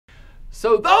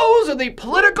So those are the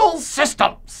political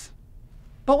systems.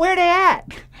 But where are they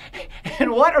at?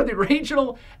 And what are the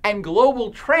regional and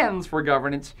global trends for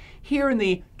governance here in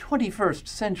the 21st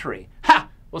century?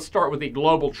 Let's start with the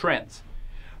global trends.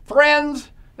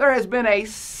 Friends, there has been a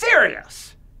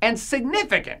serious and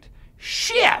significant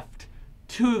shift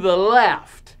to the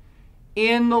left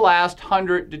in the last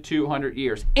 100 to 200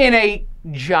 years in a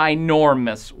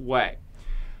ginormous way.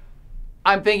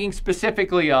 I'm thinking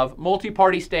specifically of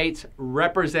multi-party states.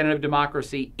 Representative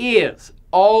democracy is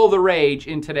all the rage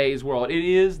in today's world. It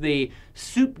is the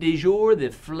soup du jour,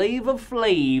 the flavor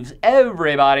flaves.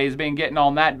 Everybody's been getting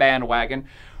on that bandwagon.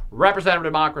 Representative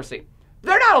democracy.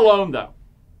 They're not alone, though.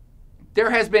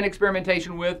 There has been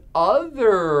experimentation with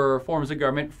other forms of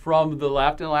government from the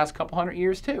left in the last couple hundred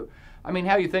years, too. I mean,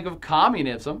 how you think of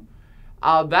communism,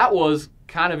 that was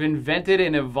kind of invented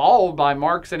and evolved by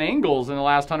Marx and Engels in the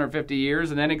last 150 years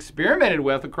and then experimented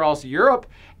with across Europe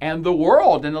and the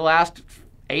world in the last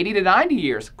 80 to 90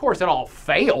 years. Of course, it all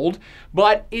failed,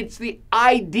 but it's the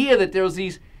idea that there's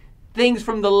these things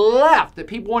from the left, that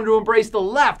people wanted to embrace the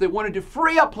left, that wanted to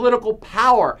free up political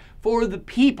power for the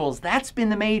peoples. That's been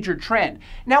the major trend.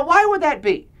 Now, why would that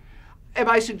be? Am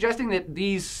I suggesting that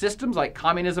these systems like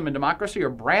communism and democracy are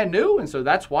brand new, and so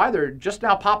that's why they're just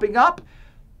now popping up?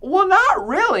 Well, not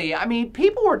really. I mean,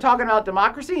 people were talking about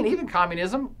democracy and even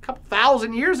communism a couple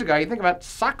thousand years ago. You think about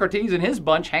Socrates and his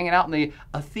bunch hanging out in the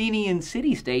Athenian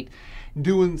city-state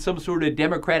doing some sort of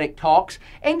democratic talks.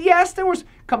 And yes, there was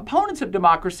components of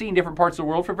democracy in different parts of the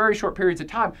world for very short periods of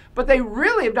time, but they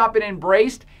really have not been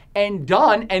embraced and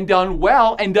done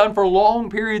well and done for long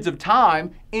periods of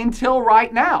time until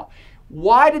right now.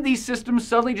 Why did these systems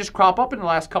suddenly just crop up in the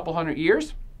last couple hundred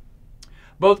years?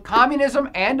 Both communism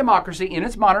and democracy in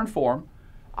its modern form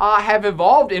have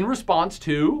evolved in response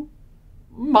to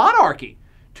monarchy,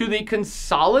 to the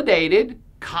consolidated,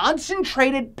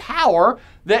 concentrated power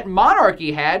that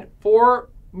monarchy had for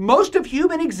most of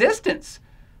human existence.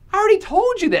 I already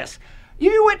told you this.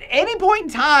 You, at any point in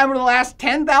time in the last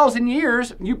 10,000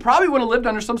 years, you probably would have lived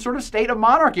under some sort of state of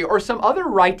monarchy or some other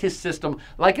rightist system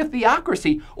like a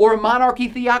theocracy or a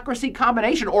monarchy-theocracy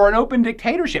combination or an open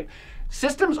dictatorship.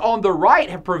 Systems on the right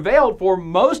have prevailed for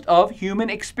most of human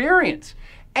experience.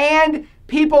 And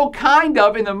people kind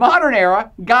of, in the modern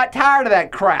era, got tired of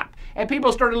that crap. And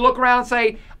people started to look around and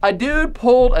say, a dude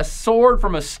pulled a sword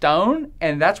from a stone,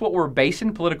 and that's what we're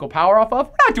basing political power off of?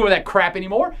 We're not doing that crap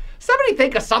anymore. Somebody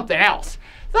think of something else.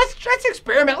 Let's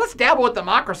experiment. Let's dabble with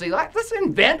democracy. Let's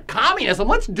invent communism.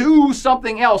 Let's do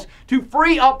something else to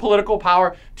free up political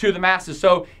power to the masses.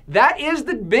 So that is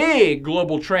the big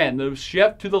global trend, the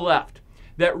shift to the left,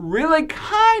 that really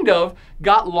kind of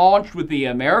got launched with the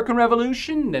American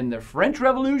Revolution and the French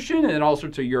Revolution and all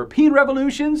sorts of European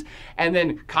revolutions. And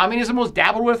then communism was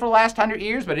dabbled with for the last 100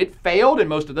 years, but it failed in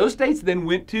most of those states, then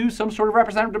went to some sort of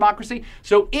representative democracy.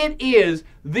 So it is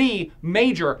the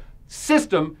major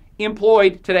system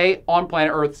employed today on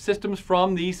planet Earth, systems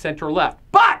from the center left.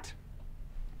 But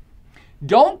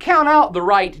don't count out the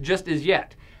right just as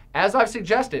yet. As I've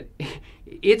suggested,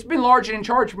 it's been large and in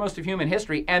charge for most of human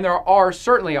history, and there are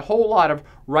certainly a whole lot of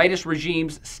rightist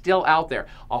regimes still out there.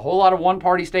 A whole lot of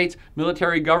one-party states,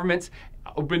 military governments,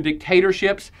 open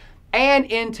dictatorships. And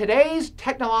in today's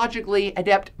technologically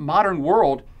adept modern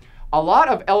world, a lot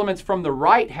of elements from the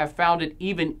right have found it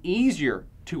even easier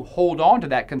to hold on to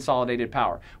that consolidated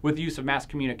power with the use of mass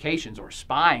communications or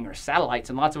spying or satellites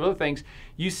and lots of other things.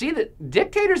 You see that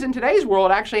dictators in today's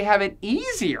world actually have it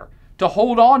easier to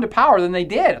hold on to power than they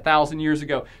did 1,000 years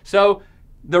ago. So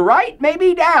the right may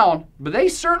be down, but they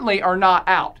certainly are not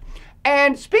out.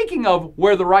 And speaking of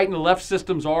where the right and the left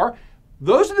systems are,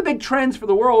 those are the big trends for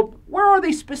the world. Where are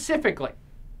they specifically?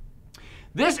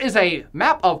 This is a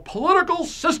map of political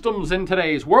systems in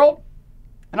today's world,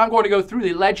 and I'm going to go through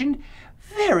the legend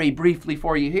very briefly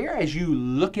for you here as you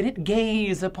look at it,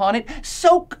 gaze upon it,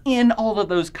 soak in all of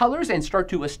those colors and start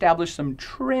to establish some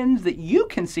trends that you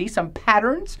can see, some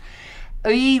patterns.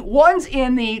 The ones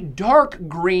in the dark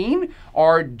green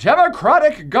are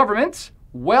democratic governments,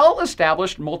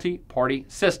 well-established multi-party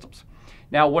systems.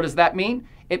 Now, what does that mean?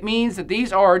 It means that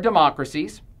these are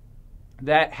democracies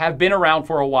that have been around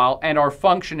for a while and are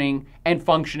functioning and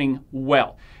functioning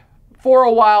well. For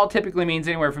a while typically means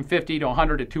anywhere from 50 to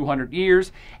 100 to 200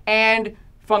 years, and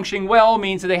functioning well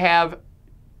means that they have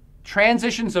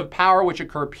transitions of power which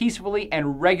occur peacefully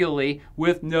and regularly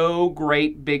with no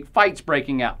great big fights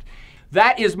breaking out.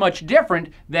 That is much different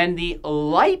than the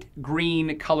light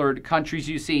green colored countries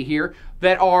you see here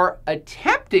that are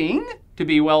attempting to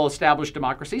be well-established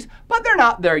democracies, but they're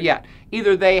not there yet.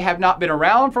 Either they have not been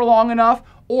around for long enough,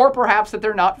 or perhaps that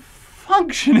they're not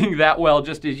functioning that well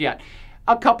just as yet.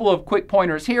 A couple of quick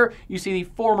pointers here. You see the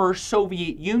former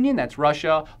Soviet Union, that's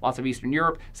Russia, lots of Eastern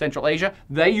Europe, Central Asia.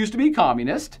 They used to be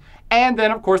communist. And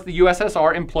then, of course, the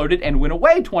USSR imploded and went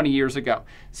away 20 years ago.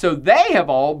 So they have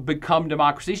all become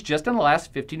democracies just in the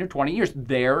last 15 or 20 years.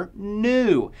 They're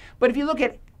new. But if you look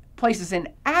at places in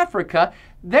Africa,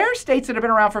 there are states that have been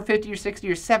around for 50 or 60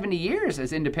 or 70 years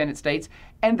as independent states,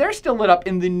 and they're still lit up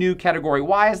in the new category.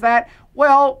 Why is that?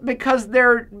 Well, because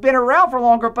they've been around for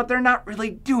longer, but they're not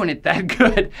really doing it that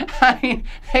good. I mean,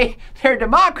 they're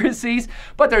democracies,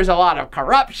 but there's a lot of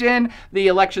corruption. The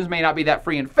elections may not be that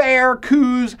free and fair.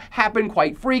 Coups happen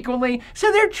quite frequently.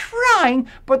 So they're trying,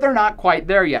 but they're not quite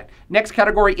there yet. Next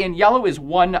category in yellow is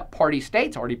one-party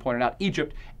states. Already pointed out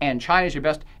Egypt and China as your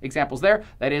best examples there.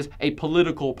 That is a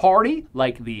political party,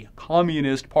 like the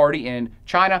Communist Party in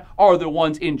China, are the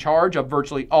ones in charge of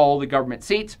virtually all the government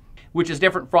seats, which is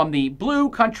different from the blue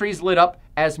countries lit up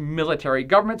as military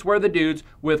governments, where the dudes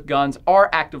with guns are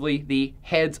actively the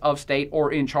heads of state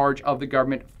or in charge of the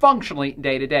government functionally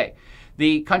day to day.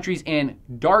 The countries in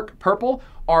dark purple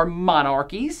are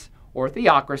monarchies or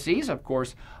theocracies. Of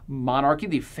course, monarchy,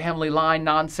 the family line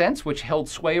nonsense, which held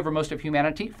sway over most of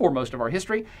humanity for most of our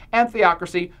history, and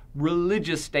theocracy,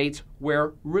 religious states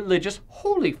where religious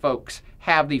holy folks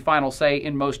have the final say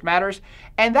in most matters.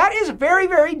 And that is very,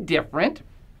 very different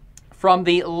from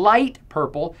the light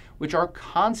purple, which are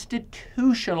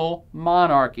constitutional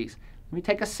monarchies. Let me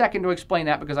take a second to explain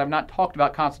that because I've not talked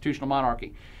about constitutional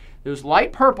monarchy. Those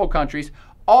light purple countries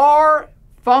are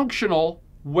functional,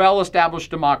 well-established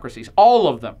democracies, all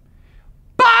of them.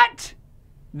 But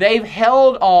they've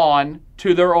held on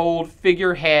to their old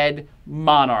figurehead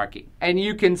monarchy. And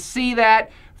you can see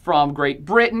that from Great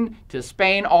Britain to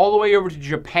Spain, all the way over to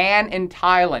Japan and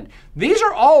Thailand. These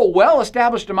are all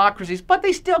well-established democracies, but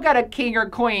they still got a king or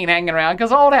queen hanging around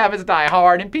because old habits die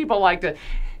hard, and people like to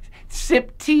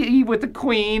sip tea with the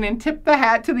queen and tip the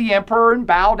hat to the emperor and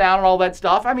bow down and all that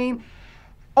stuff. I mean,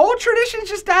 old traditions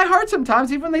just die hard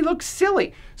sometimes, even when they look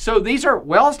silly. So these are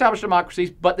well-established democracies,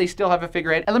 but they still have a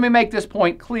figurehead. And let me make this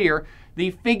point clear.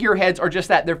 The figureheads are just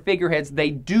that. They're figureheads.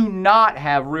 They do not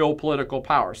have real political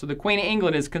power. So the Queen of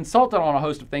England is consulted on a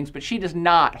host of things, but she does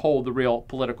not hold the real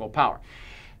political power.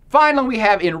 Finally, we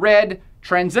have in red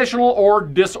transitional or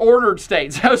disordered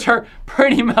states. Those are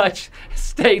pretty much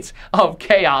states of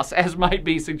chaos, as might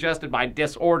be suggested by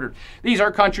disordered. These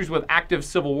are countries with active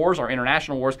civil wars or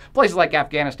international wars, places like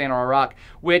Afghanistan or Iraq,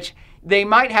 which they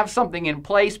might have something in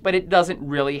place, but it doesn't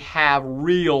really have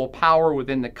real power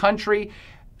within the country.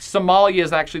 Somalia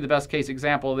is actually the best case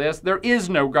example of this. There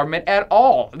is no government at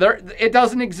all. It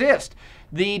doesn't exist.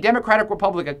 The Democratic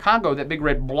Republic of Congo, that big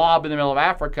red blob in the middle of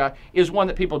Africa, is one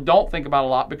that people don't think about a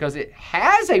lot because it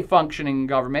has a functioning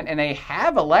government and they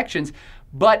have elections,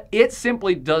 but it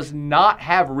simply does not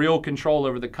have real control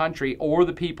over the country or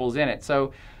the peoples in it.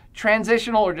 So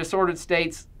transitional or disordered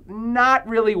states, not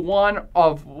really one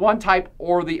of one type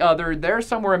or the other. They're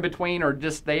somewhere in between, or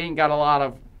just they ain't got a lot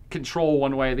of control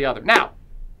one way or the other. Now,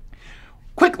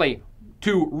 quickly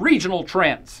to regional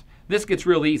trends. This gets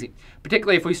real easy,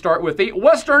 particularly if we start with the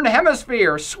Western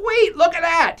Hemisphere. Sweet, look at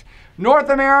that. North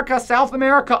America, South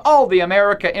America, all the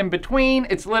America in between.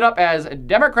 It's lit up as a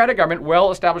democratic government,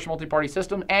 well-established multi-party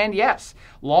system, and yes,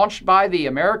 launched by the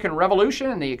American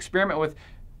Revolution and the experiment with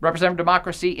representative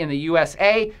democracy in the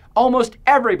USA. Almost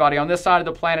everybody on this side of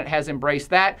the planet has embraced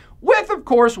that, with, of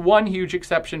course, one huge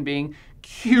exception being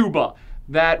Cuba.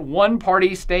 That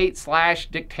one-party state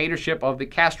 / dictatorship of the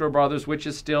Castro brothers, which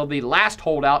is still the last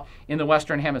holdout in the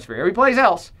Western Hemisphere. Every place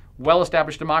else,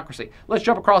 well-established democracy. Let's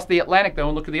jump across the Atlantic, though,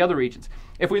 and look at the other regions.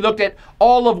 If we looked at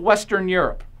all of Western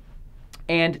Europe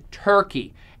and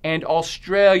Turkey and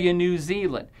Australia, New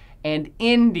Zealand and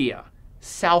India,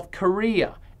 South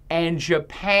Korea and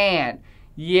Japan,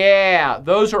 yeah,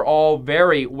 those are all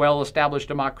very well-established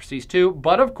democracies too.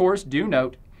 But of course, do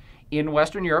note, in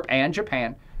Western Europe and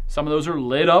Japan, some of those are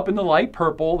lit up in the light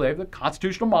purple. They have the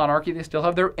constitutional monarchy. They still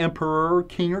have their emperor,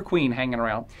 king, or queen hanging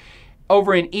around.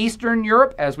 Over in Eastern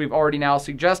Europe, as we've already now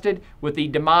suggested, with the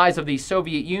demise of the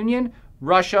Soviet Union,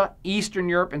 Russia, Eastern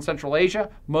Europe, and Central Asia,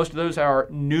 most of those are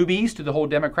newbies to the whole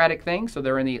democratic thing, so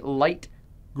they're in the light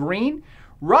green.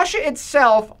 Russia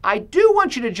itself, I do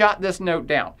want you to jot this note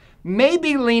down, may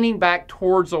be leaning back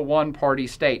towards a one-party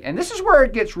state. And this is where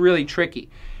it gets really tricky.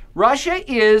 Russia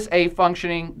is a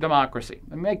functioning democracy.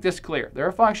 Let me make this clear. They're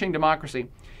a functioning democracy.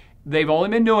 They've only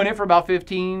been doing it for about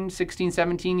 15, 16,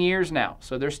 17 years now.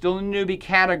 So they're still in the newbie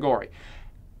category.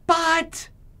 But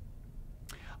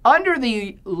under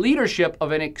the leadership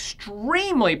of an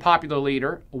extremely popular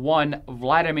leader, one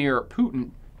Vladimir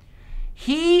Putin,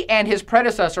 He and his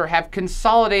predecessor have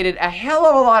consolidated a hell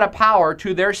of a lot of power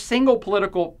to their single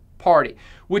political party,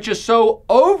 which is so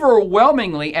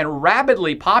overwhelmingly and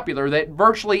rabidly popular that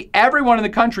virtually everyone in the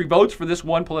country votes for this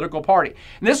one political party.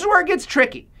 And this is where it gets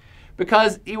tricky,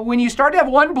 because when you start to have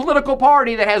one political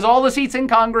party that has all the seats in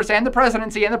Congress and the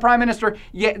presidency and the prime minister,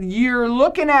 you're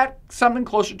looking at something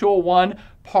closer to a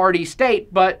one-party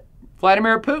state. But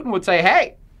Vladimir Putin would say,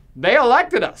 hey, they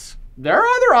elected us. There are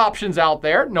other options out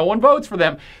there. No one votes for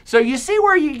them. So you see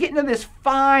where you get into this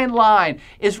fine line.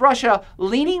 Is Russia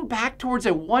leaning back towards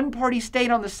a one-party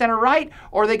state on the center right,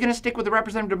 or are they going to stick with the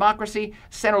representative democracy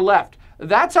center left?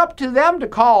 That's up to them to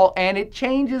call, and it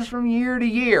changes from year to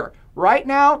year. Right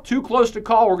now, too close to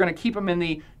call. We're going to keep them in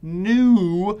the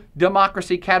new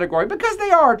democracy category because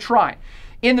they are trying.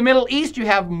 In the Middle East, you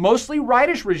have mostly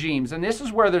rightish regimes, and this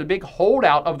is where the big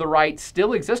holdout of the right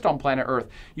still exists on planet Earth.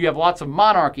 You have lots of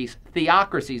monarchies,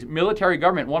 theocracies, military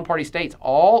government, one-party states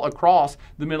all across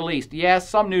the Middle East. Yes,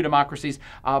 some new democracies,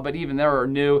 but even there are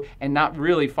new and not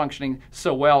really functioning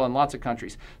so well in lots of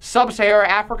countries.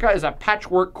 Sub-Saharan Africa is a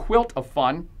patchwork quilt of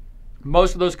fun.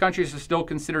 Most of those countries are still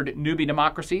considered newbie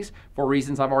democracies for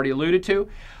reasons I've already alluded to.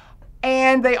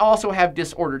 And they also have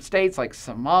disordered states like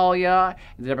Somalia,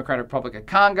 the Democratic Republic of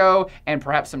Congo, and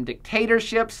perhaps some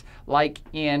dictatorships like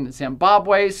in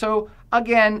Zimbabwe. So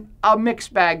again, a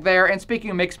mixed bag there. And speaking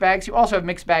of mixed bags, you also have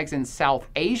mixed bags in South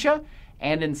Asia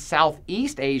and in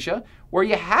Southeast Asia, where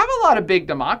you have a lot of big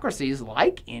democracies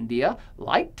like India,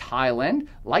 like Thailand,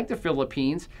 like the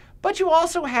Philippines. But you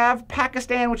also have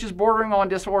Pakistan, which is bordering on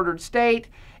disordered state,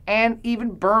 and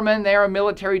even Burma, and they're a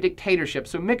military dictatorship.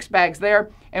 So mixed bags there.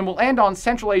 And we'll end on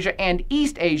Central Asia and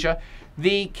East Asia,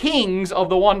 the kings of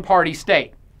the one-party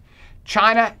state.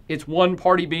 China, its one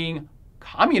party being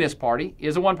Communist Party,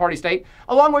 is a one-party state,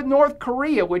 along with North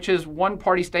Korea, which is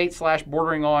one-party state /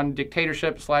 bordering on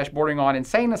dictatorship / bordering on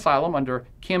insane asylum under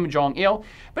Kim Jong-il.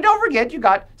 But don't forget, you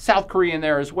got South Korea in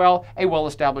there as well, a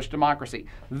well-established democracy.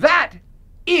 That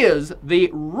is the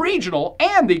regional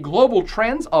and the global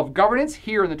trends of governance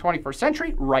here in the 21st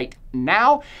century right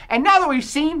now. And now that we've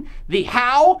seen the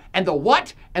how and the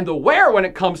what and the where when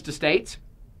it comes to states,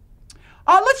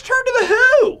 let's turn to the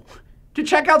who to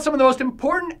check out some of the most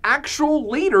important actual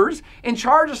leaders in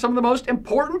charge of some of the most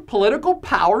important political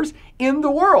powers in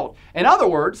the world. In other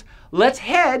words, let's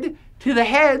head to the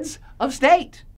heads of state.